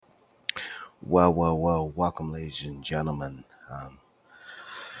Well, welcome, ladies and gentlemen.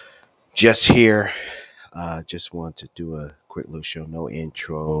 Just here, just want to do a quick little show. No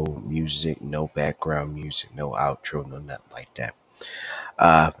intro music, no background music, no outro, no nothing like that.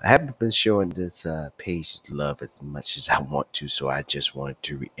 I haven't been showing this page love as much as I want to, so I just wanted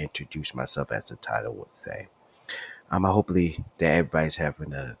to reintroduce myself, as the title would say. Hopefully that everybody's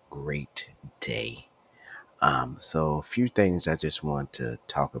having a great day. So a few things I just want to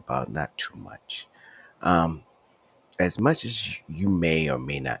talk about, not too much. Um, As much as you may or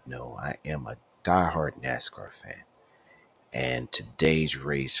may not know, I am a diehard NASCAR fan. And today's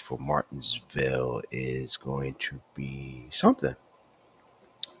race for Martinsville is going to be something.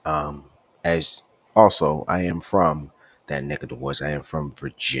 Um, as also, I am from that neck of the woods. I am from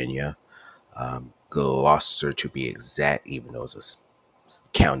Virginia, Gloucester to be exact, even though it's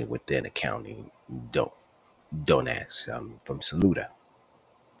county within a county. Don't don't ask. I'm from Saluda.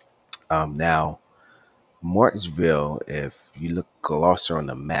 Now Martinsville, if you look Gloucester on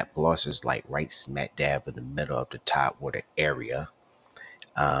the map, Gloucester's like right smack dab in the middle of the top water area.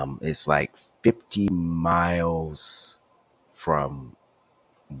 It's like 50 miles from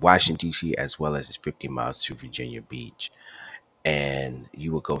Washington, D.C., as well as it's 50 miles to Virginia Beach. And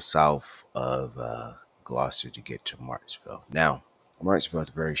you will go south of Gloucester to get to Martinsville. Now, Martinsville is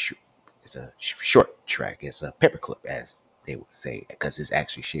very short. It's a short track. It's a paperclip, as they would say, because it's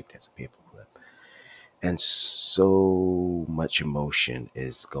actually shaped as a paperclip. And so much emotion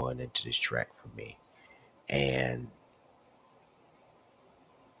is going into this track for me. And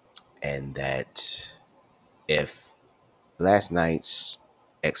that if last night's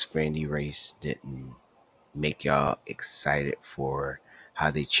Xfinity race didn't make y'all excited for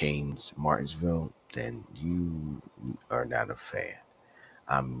how they changed Martinsville, then you are not a fan.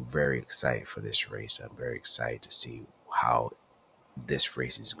 I'm very excited for this race. I'm very excited to see how this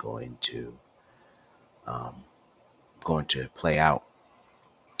race is um, going to play out.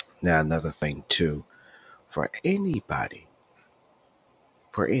 Now, another thing too, for anybody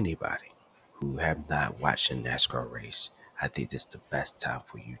who have not watched a NASCAR race, I think this is the best time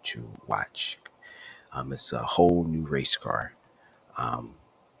for you to watch. It's a whole new race car. Um,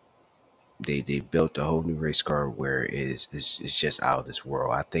 they built a whole new race car where it's just out of this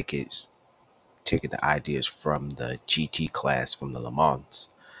world. I think it's taking the ideas from the GT class from the Le Mans,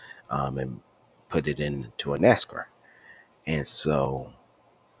 and put it into a NASCAR. And so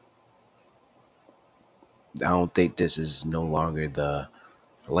I don't think this is no longer the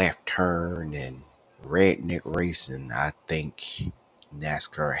left turn and redneck racing. I think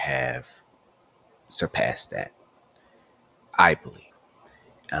NASCAR have surpassed that. I believe.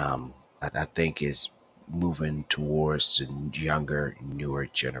 I think it's moving towards the younger, newer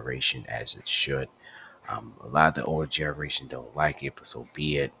generation as it should. A lot of the older generation don't like it, but so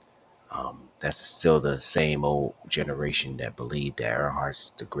be it. That's still the same old generation that believed that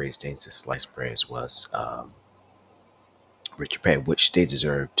Earnhardt's the greatest thing since sliced bread was Richard Petty, which they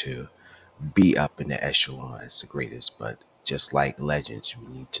deserve to be up in the echelon as the greatest. But just like legends,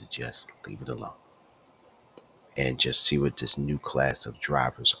 we need to just leave it alone and just see what this new class of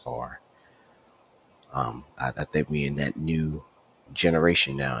drivers are. I think we in that new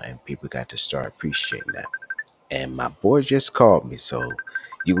generation now, and people got to start appreciating that. And my boy just called me, so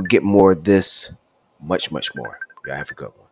you will get more of this, much more. Y'all have a good one.